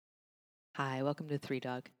Hi, welcome to Three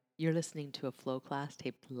Dog. You're listening to a flow class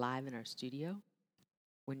taped live in our studio.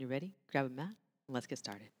 When you're ready, grab a mat and let's get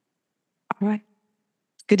started. All right.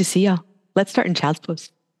 Good to see y'all. Let's start in child's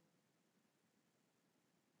pose.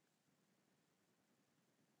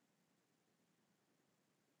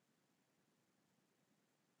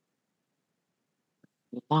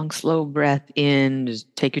 Long, slow breath in.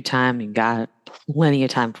 Just take your time. You got plenty of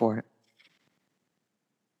time for it.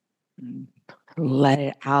 Let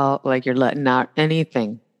it out like you're letting out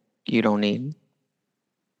anything you don't need.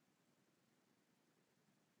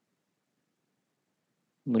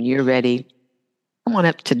 When you're ready, come on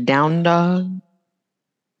up to down dog.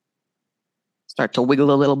 Start to wiggle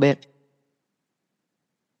a little bit.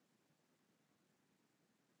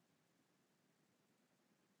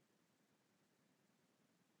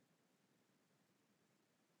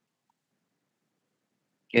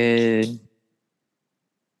 Good.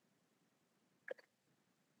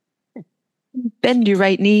 Bend your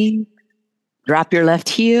right knee. Drop your left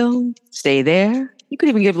heel. Stay there. You could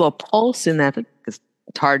even give a little pulse in that because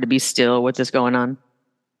it's hard to be still with this going on.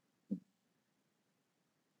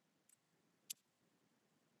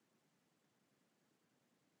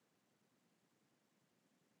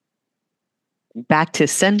 Back to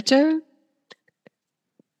center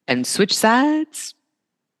and switch sides.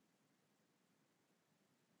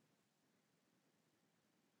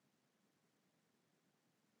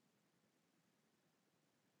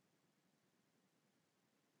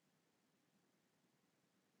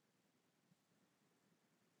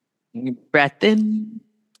 Breath in,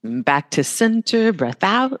 back to center, breath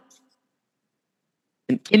out.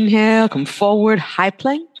 And inhale, come forward, high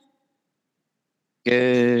plank.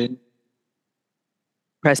 Good.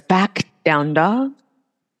 Press back, down dog.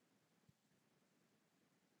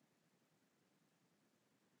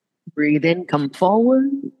 Breathe in, come forward.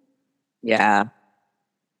 Yeah.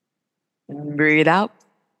 Breathe out,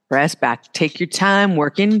 press back. Take your time,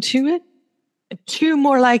 work into it. 2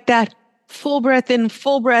 more like that. Full breath in,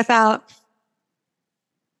 full breath out.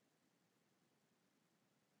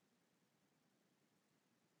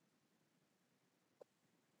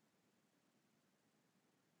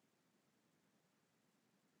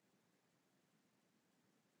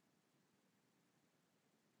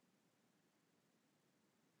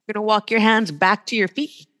 You're going to walk your hands back to your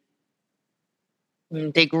feet.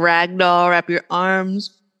 And take ragdoll, wrap your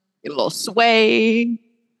arms, get a little sway.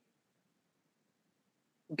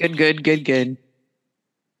 Good, good, good, good.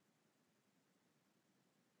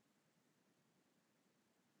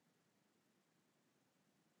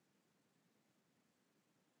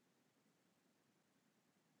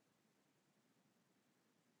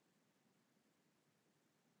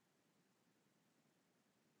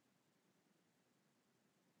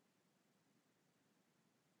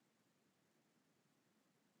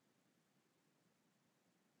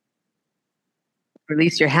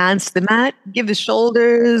 Release your hands to the mat. Give the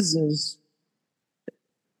shoulders,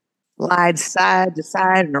 slide side to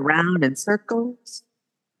side and around in circles.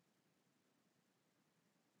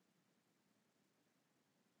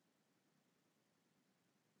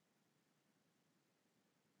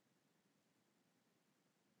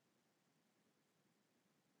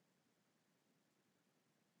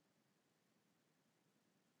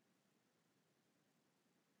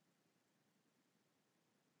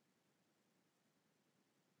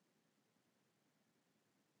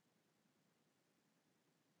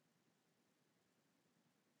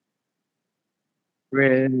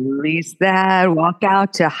 Release that. Walk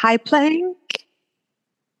out to high plank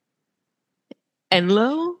and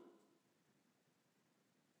low.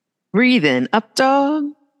 Breathe in, up dog.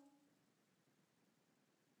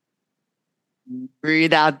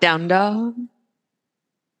 Breathe out, down dog.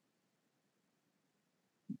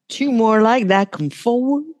 2 more like that. Come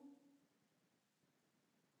forward.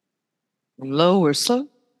 Low or slow.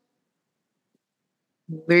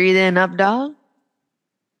 Breathe in, up dog.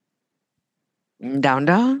 Down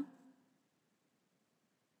dog.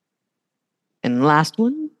 And last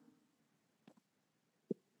one.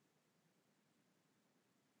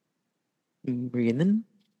 Breathe in.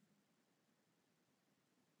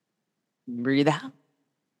 Breathe out.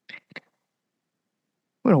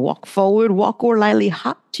 We're going to walk forward, walk or lightly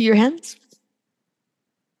hop to your hands.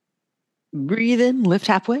 Breathe in, lift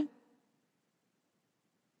halfway.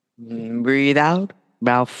 Breathe out,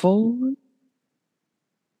 bow forward.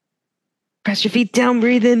 Press your feet down,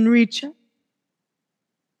 breathe in, reach up.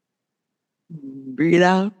 Breathe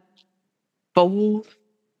out, fold.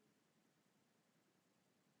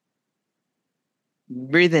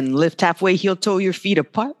 Breathe in, lift halfway, heel toe your feet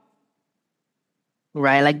apart.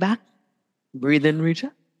 Right leg back. Breathe in, reach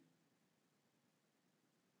up.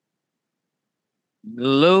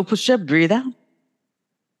 Low push-up, breathe out.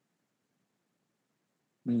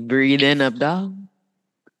 Breathe in, up dog.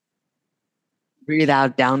 Breathe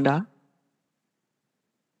out, down dog.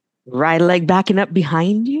 Right leg back and up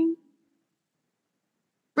behind you.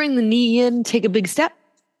 Bring the knee in, take a big step.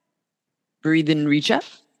 Breathe in, reach up.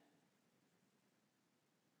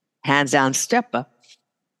 Hands down, step up.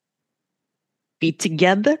 Feet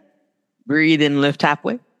together. Breathe in, lift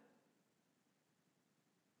halfway.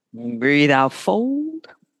 Breathe out, fold.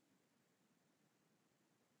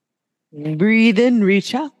 Breathe in,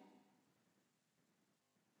 reach up.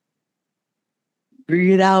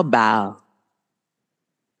 Breathe out, bow.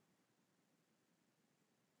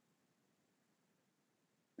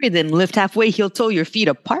 Breathe in, lift halfway, heel toe, your feet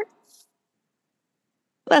apart.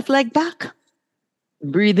 Left leg back.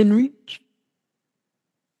 Breathe in, reach.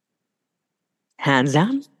 Hands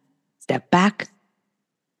down. Step back.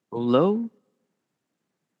 Low.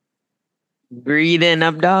 Breathe in,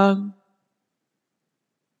 up dog.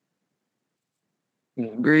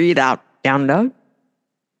 Breathe out, down dog.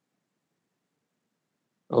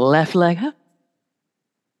 Left leg up.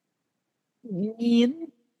 Knee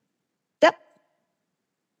in. Step.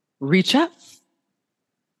 Reach up.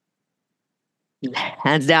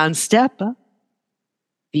 Hands down, step up.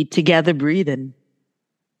 Feet together, breathe in.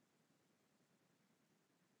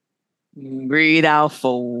 Breathe out,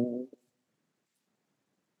 fold.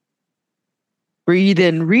 Breathe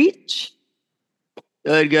in, reach.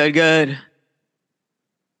 Good, good, good.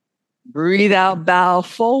 Breathe out, bow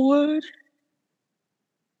forward.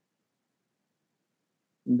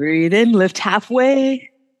 Breathe in, lift halfway.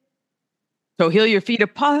 So heel your feet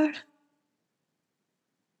apart.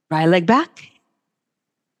 Right leg back.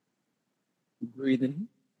 Breathe in.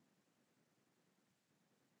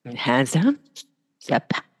 And hands down. Step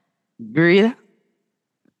back. Breathe out.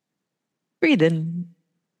 Breathe in.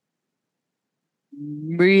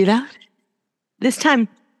 Breathe out. This time,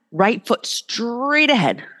 right foot straight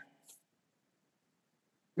ahead.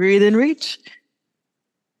 Breathe in, reach.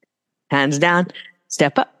 Hands down.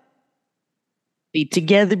 Step up. Feet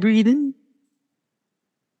together, breathe in.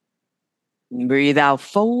 Breathe out,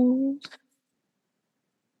 fold.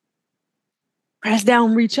 Press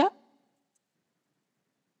down, reach up.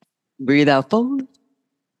 Breathe out, fold.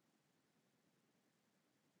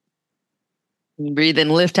 Breathe in,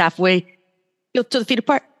 lift halfway. Heel to the feet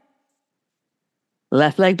apart.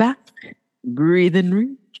 Left leg back. Breathe in,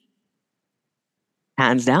 reach.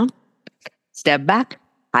 Hands down. Step back.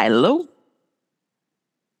 High, low.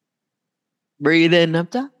 Breathe in, up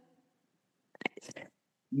dog.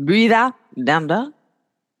 Breathe out, down dog.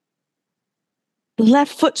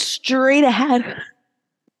 Left foot straight ahead.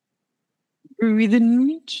 Breathe in,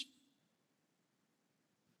 reach.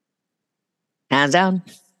 Hands down.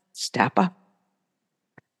 Step up.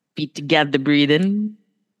 Feet together, breathe in.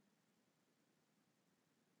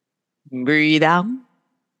 Breathe out.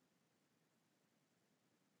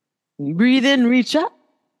 Breathe in, reach up.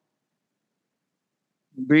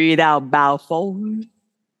 Breathe out, bow forward.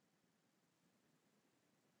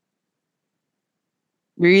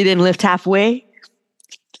 Breathe in, lift halfway.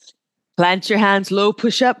 Plant your hands low,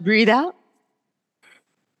 push up, breathe out.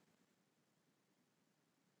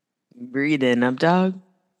 Breathe in, up dog.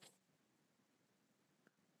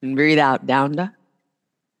 And breathe out, down dog.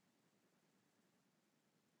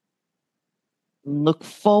 Look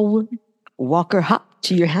forward, walk or hop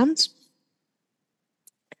to your hands.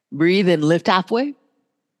 Breathe in, lift halfway.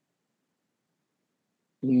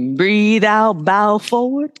 Breathe out, bow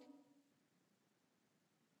forward.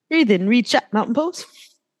 Breathe in, reach up, mountain pose.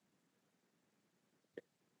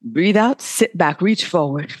 Breathe out, sit back, reach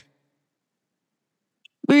forward.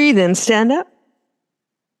 Breathe in, stand up.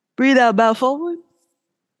 Breathe out, bow forward.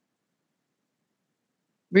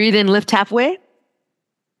 Breathe in, lift halfway.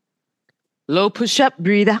 Low push up,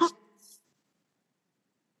 breathe out.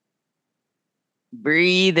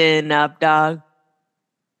 Breathe in, up dog.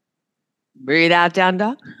 Breathe out, down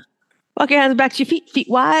dog. Walk your hands back to your feet, feet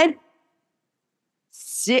wide.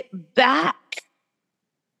 Sit back.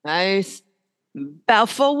 Nice. Bow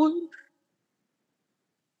forward.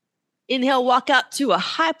 Inhale, walk out to a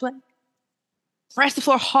high plank. Press the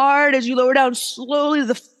floor hard as you lower down slowly to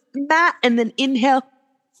the mat, and then inhale,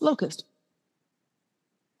 locust.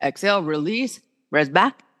 Exhale, release, rest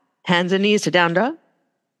back, hands and knees to down dog.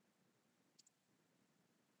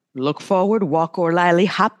 Look forward, walk or lightly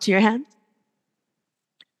hop to your hands.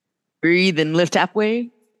 Breathe and lift halfway.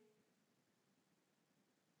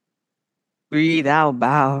 Breathe out,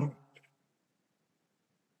 bow.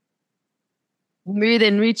 Breathe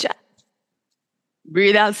in, reach up.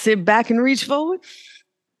 Breathe out, sit back and reach forward.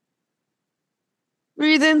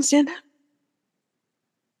 Breathe in, stand up.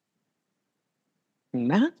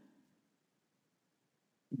 Down.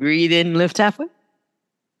 Breathe in, lift halfway.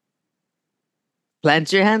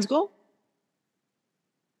 Plant your hands, go.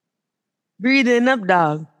 Breathe in, up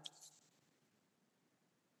dog.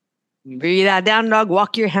 Breathe out, down dog.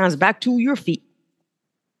 Walk your hands back to your feet.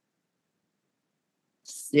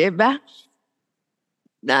 Sit back.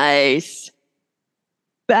 Nice.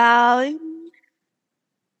 Bowing.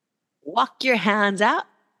 Walk your hands out.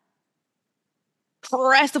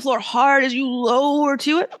 Press the floor hard as you lower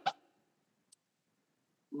to it.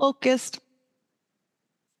 Locust.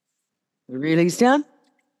 Release down.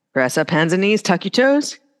 Press up hands and knees. Tuck your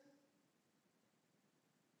toes.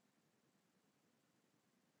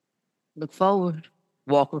 Look forward.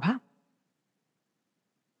 Walk or hop.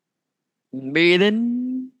 Breathe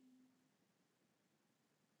in.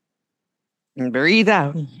 And breathe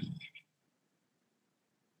out.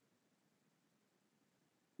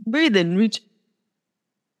 Breathe in. Reach.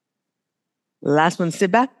 Last one,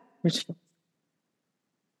 sit back. Reach.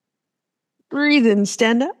 Breathe in,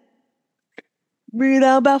 stand up. Breathe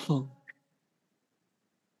out, bow forward.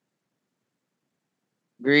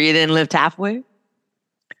 Breathe in, lift halfway.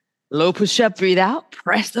 Low push up, breathe out.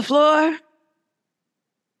 Press the floor.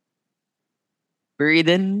 Breathe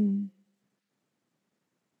in.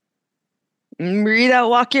 And breathe out,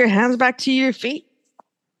 walk your hands back to your feet.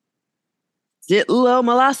 Sit low,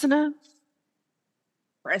 malasana.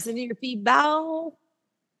 Press into your feet, bow.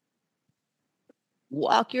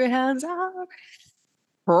 Walk your hands out.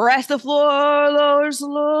 Press the floor, lower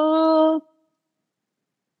slow.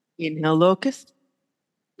 Inhale, locust.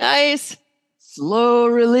 Nice. Slow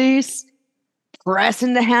release. Press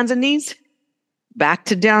into hands and knees. Back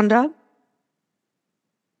to down dog.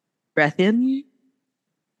 Breath in.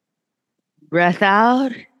 Breath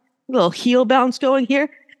out. A little heel bounce going here.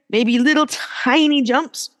 Maybe little tiny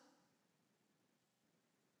jumps.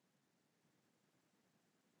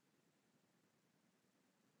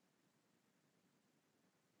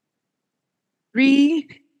 Three,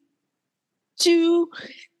 two.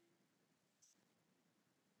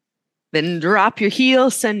 Then drop your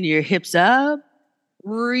heels, send your hips up.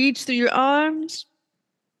 Reach through your arms.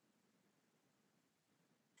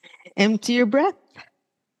 Empty your breath.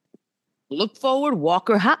 Look forward, walk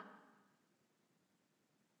or hop.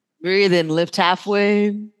 Breathe in, lift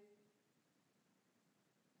halfway.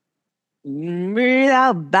 Breathe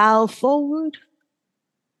out, bow forward.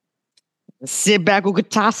 Sit back,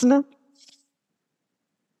 Utkatasana.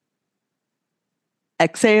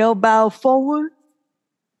 Exhale, bow forward.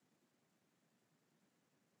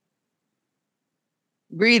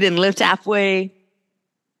 Breathe in, lift halfway.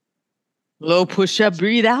 Low push up,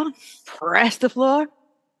 breathe out. Press the floor.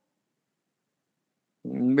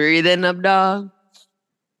 Breathe in, up dog.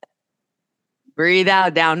 Breathe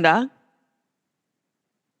out, down dog.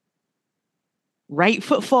 Right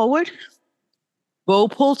foot forward. Bow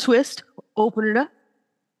pull twist. Open it up.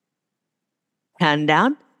 Hand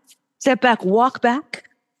down. Step back, walk back.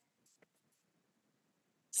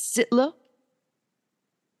 Sit low.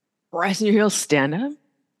 Press in your heels, stand up.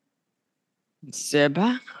 Sit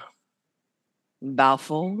back. Bow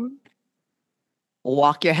forward.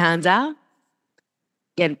 Walk your hands out.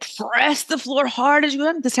 Again, press the floor hard as you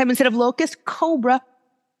can. This time, instead of locust, cobra.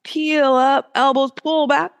 Peel up, elbows pull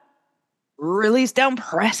back. Release down,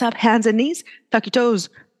 press up, hands and knees. Tuck your toes.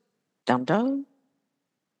 Down dog.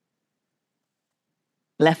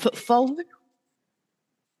 Left foot forward.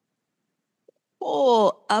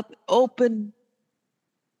 Pull up, open.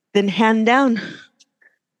 Then hand down.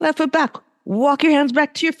 Left foot back. Walk your hands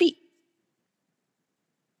back to your feet.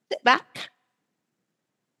 Sit back.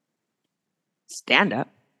 Stand up.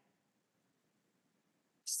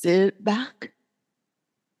 Sit back.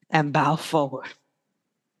 And bow forward.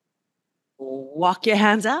 Walk your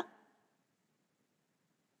hands up.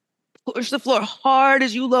 Push the floor hard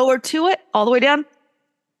as you lower to it. All the way down.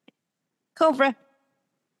 Cobra.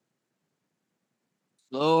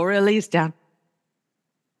 Slow release down.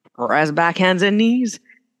 Press back, hands and knees.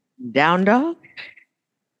 Down dog.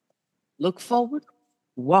 Look forward.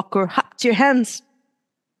 Walk or hop to your hands.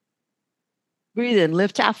 Breathe in,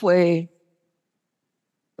 lift halfway.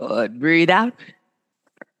 Good. Breathe out.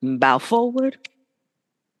 Bow forward.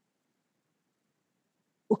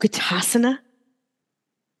 Utkatasana.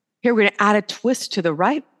 Here we're going to add a twist to the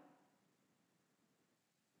right.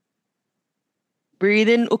 Breathe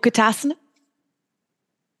in, Utkatasana.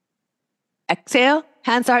 Exhale,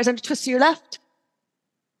 hands are under twist to your left.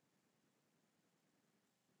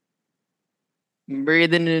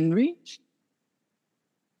 Breathe in and reach.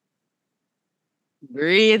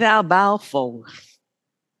 Breathe out, bow forward.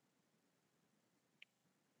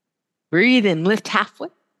 Breathe in, lift halfway.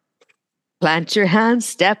 Plant your hands,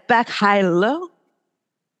 step back, high, low.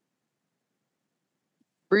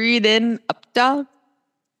 Breathe in, up, dog.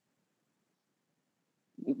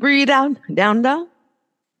 Breathe out, down, dog.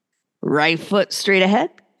 Right foot straight ahead.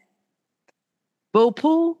 Bow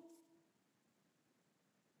pull.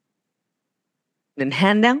 Then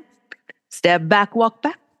hand down. Step back, walk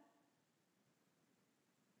back.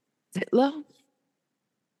 Sit low.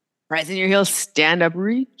 Press in your heels, stand up,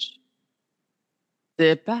 reach.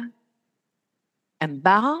 Sit back. And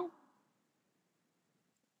bow.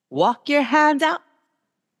 Walk your hands out.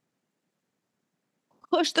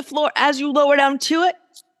 Push the floor as you lower down to it.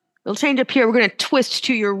 We'll change up here. We're going to twist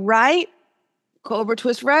to your right. Cobra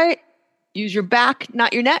twist right. Use your back,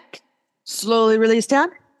 not your neck. Slowly release down.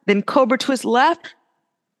 Then cobra twist left.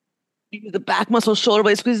 Use the back muscle, shoulder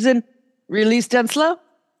blade squeezes in. Release down slow.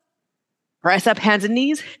 Press up, hands and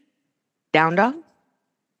knees. Down dog.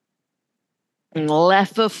 And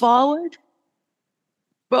left foot forward.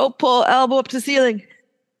 Bow pull, elbow up to ceiling.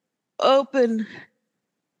 Open.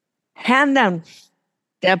 Hand down.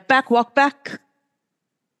 Step back, walk back.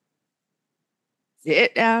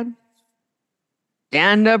 Sit down.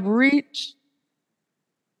 Stand up, reach.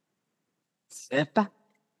 Sit back.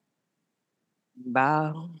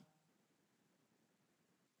 Bow.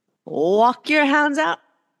 Walk your hands out.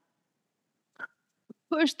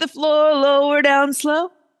 Push the floor, lower down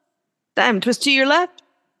slow. Time, twist to your left.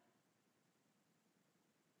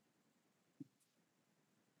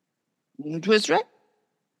 Twist right.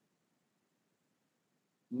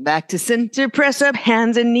 Back to center, press up,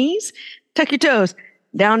 hands and knees. Tuck your toes.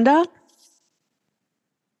 Down dog.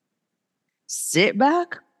 Sit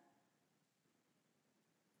back.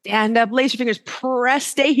 Stand up, lace your fingers, press,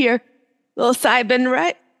 stay here. Little side bend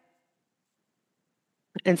right.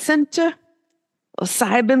 And center. Little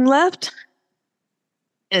side bend left.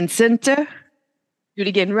 And center. Do it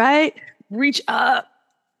again, right. Reach up.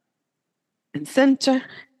 And center.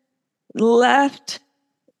 Left.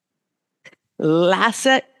 Last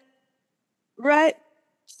set. Right.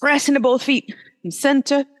 Press into both feet. And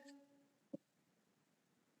center.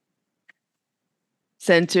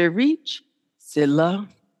 Center, reach. Sit low.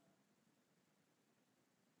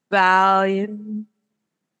 Bow in.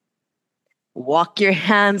 Walk your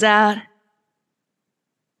hands out.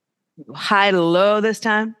 High to low this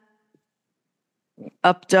time.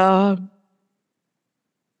 Up dog.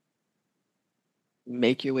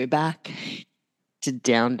 Make your way back to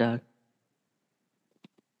down dog.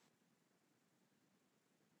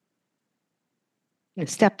 And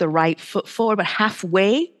step the right foot forward, but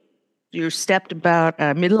halfway. You're stepped about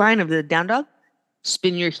midline of the down dog.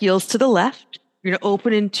 Spin your heels to the left. You're going to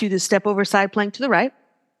open into the step over side plank to the right.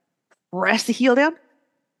 Press the heel down.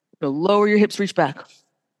 Lower your hips, reach back.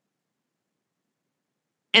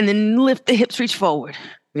 And then lift the hips, reach forward.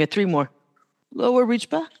 We got 3 more. Lower, reach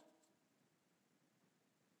back.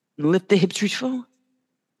 Lift the hips, reach forward.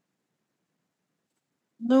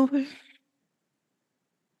 Lower.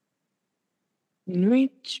 And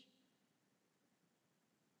reach.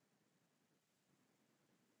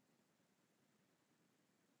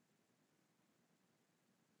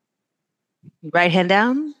 Right hand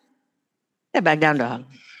down. And back down dog.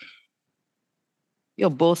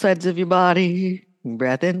 Feel both sides of your body.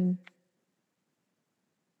 Breath in.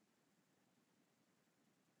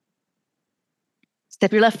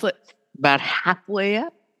 Step your left foot about halfway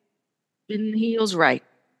up. Spin the heels right.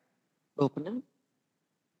 Open up.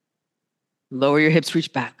 Lower your hips,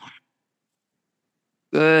 reach back.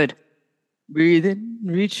 Good. Breathe in,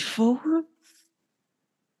 reach forward.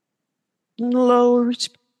 Lower,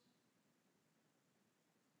 reach back.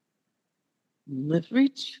 Lift,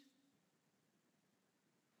 reach.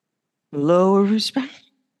 Lower, reach back.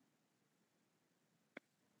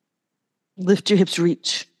 Lift your hips,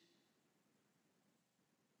 reach.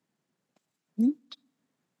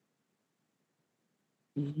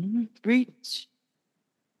 Reach.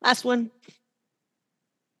 Last one.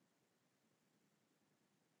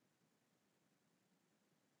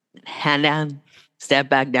 Hand down. Step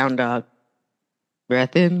back, down dog.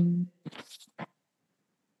 Breath in.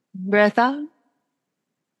 Breath out.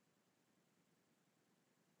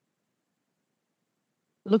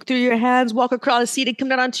 Look through your hands, walk across the seat and come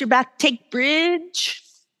down onto your back. Take bridge.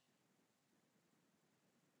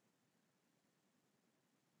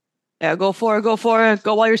 Yeah, go for it, go for it.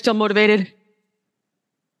 Go while you're still motivated.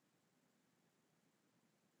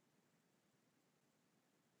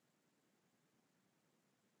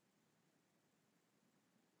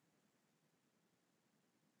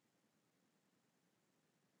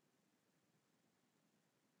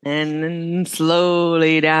 And then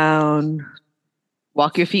slowly down.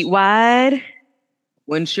 Walk your feet wide.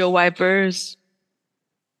 Windshield wipers.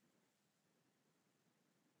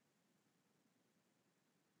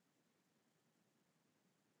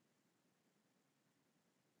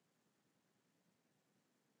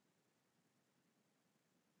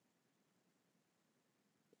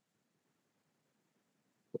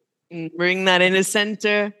 Bring that into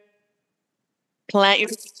center. Plant your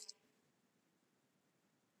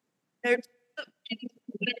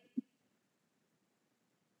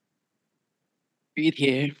breathe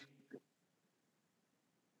here.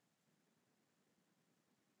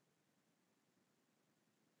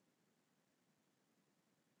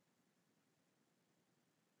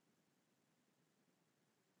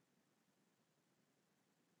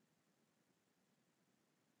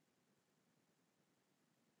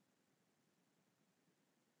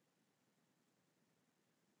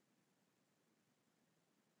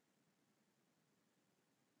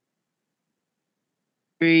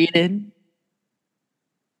 Breathe in.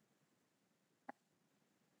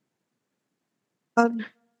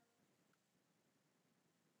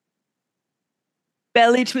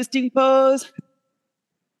 Belly twisting pose.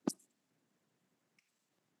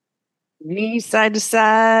 Knees side to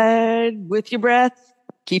side with your breath.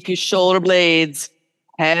 Keep your shoulder blades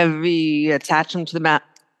heavy. Attach them to the mat.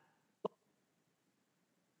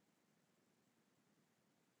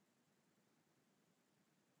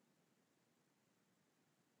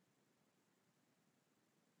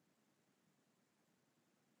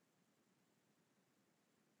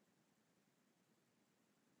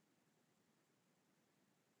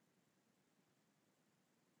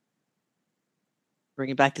 Bring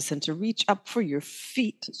it back to center. Reach up for your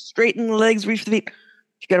feet. Straighten the legs, reach for the feet. If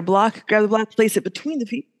you got a block, grab the block, place it between the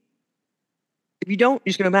feet. If you don't, you're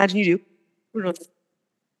just going to imagine you do.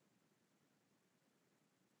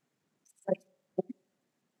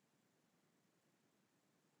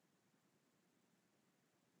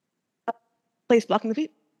 Place blocking the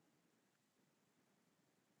feet.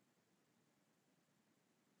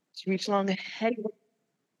 Just reach along the head.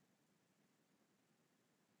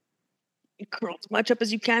 You curl as much up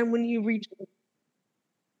as you can when you reach.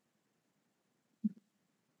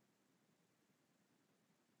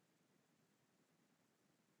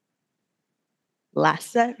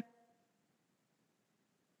 Last set.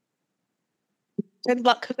 10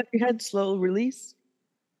 block, cook up your head, slow release.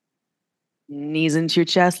 Knees into your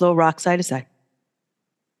chest, low rock side to side.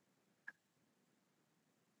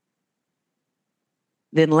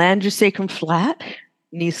 Then land your sacrum flat,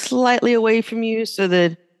 knees slightly away from you so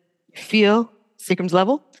that you feel sacrum's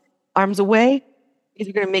level. Arms away.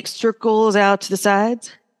 You're going to make circles out to the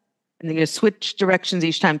sides. And you're going to switch directions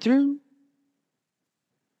each time through.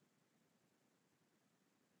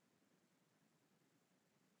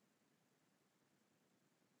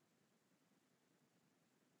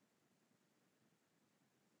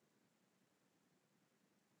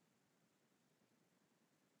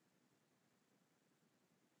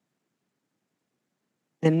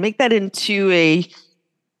 Then make that into a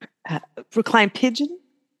reclined pigeon.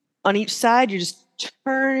 On each side, you're just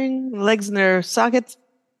turning legs in their sockets.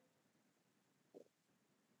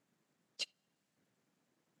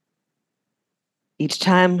 Each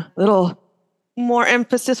time, a little more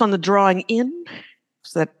emphasis on the drawing in,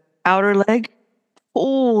 so that outer leg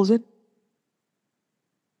pulls in.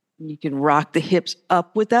 You can rock the hips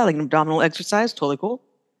up with that, like an abdominal exercise, totally cool.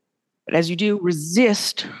 But as you do,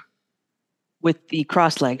 resist with the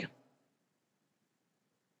cross leg.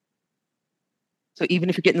 So even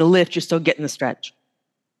if you're getting the lift, you're still getting the stretch.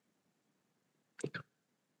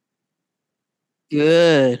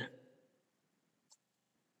 Good.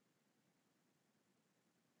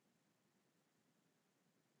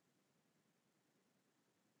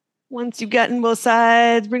 Once you've gotten both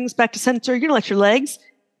sides, bring this back to center. You're going to let your legs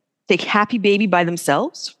take happy baby by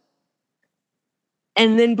themselves.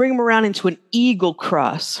 And then bring them around into an eagle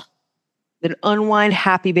cross. Then unwind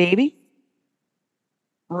happy baby.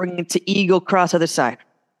 Bring it to eagle cross other side.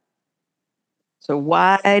 So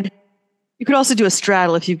wide. You could also do a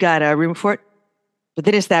straddle if you've got room for it. But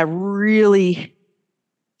then it's that really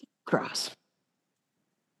cross.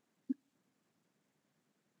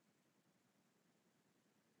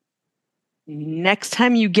 Next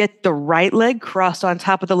time you get the right leg crossed on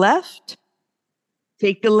top of the left,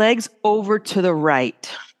 take the legs over to the right.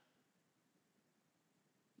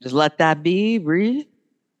 Just let that be, breathe.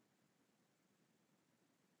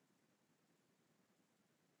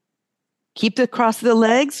 Keep the cross of the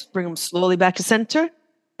legs, bring them slowly back to center.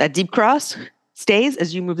 That deep cross stays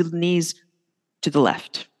as you move the knees to the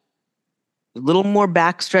left. A little more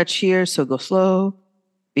back stretch here, so go slow.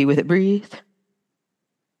 Be with it, breathe.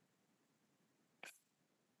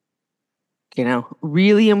 You know,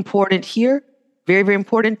 really important here. Very, very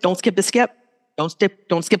important. Don't skip the step. Don't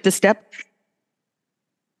skip the step.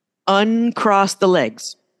 Uncross the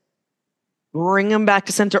legs. Bring them back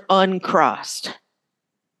to center uncrossed.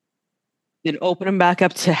 Then open them back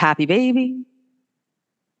up to happy baby.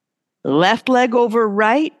 Left leg over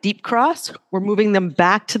right, deep cross. We're moving them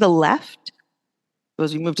back to the left. So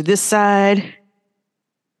as we move to this side,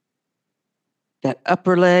 that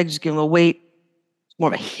upper leg, just give them a weight. It's more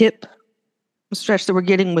of a hip stretch that we're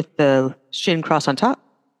getting with the shin cross on top.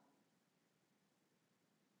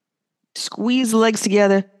 Squeeze the legs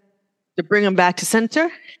together to bring them back to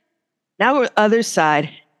center. Now we're other side.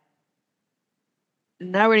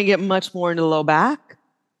 Now we're going to get much more into the low back.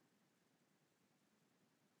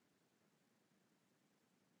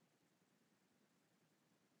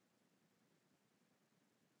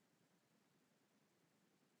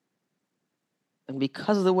 And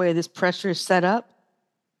because of the way this pressure is set up,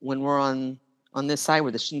 when we're on this side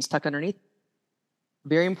where the shin's tucked underneath,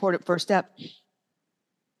 very important first step.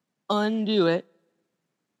 Undo it.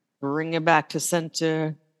 Bring it back to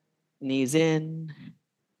center. Knees in.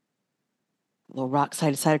 A little rock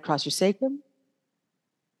side to side across your sacrum.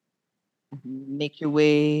 Make your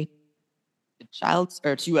way to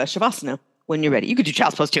Shavasana when you're ready. You could do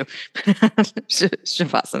child's pose too.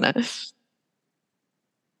 Shavasana.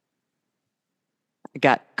 I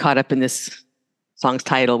got caught up in this song's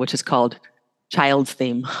title, which is called Child's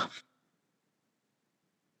Theme.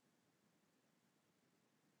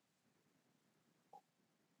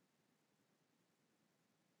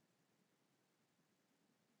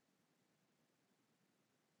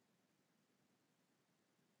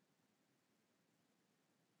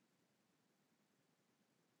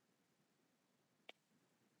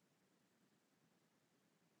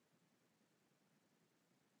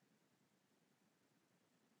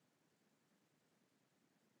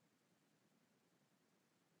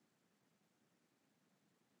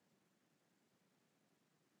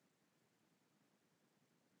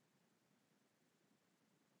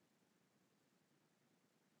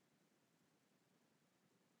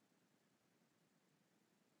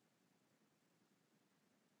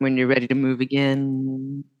 When you're ready to move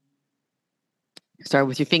again, start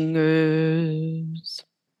with your fingers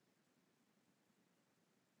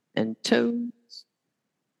and toes.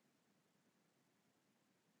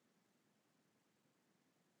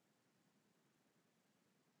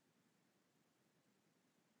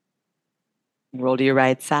 Roll to your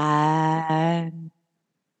right side.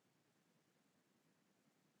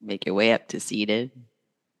 Make your way up to seated.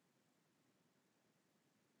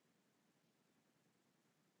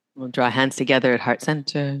 We'll draw hands together at heart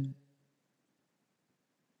center.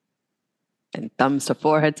 And thumbs to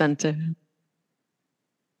forehead center.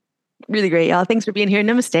 Really great, y'all. Thanks for being here.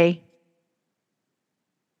 Namaste.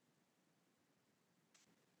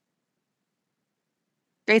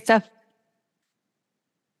 Great stuff.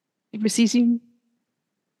 Thank you for ceasing.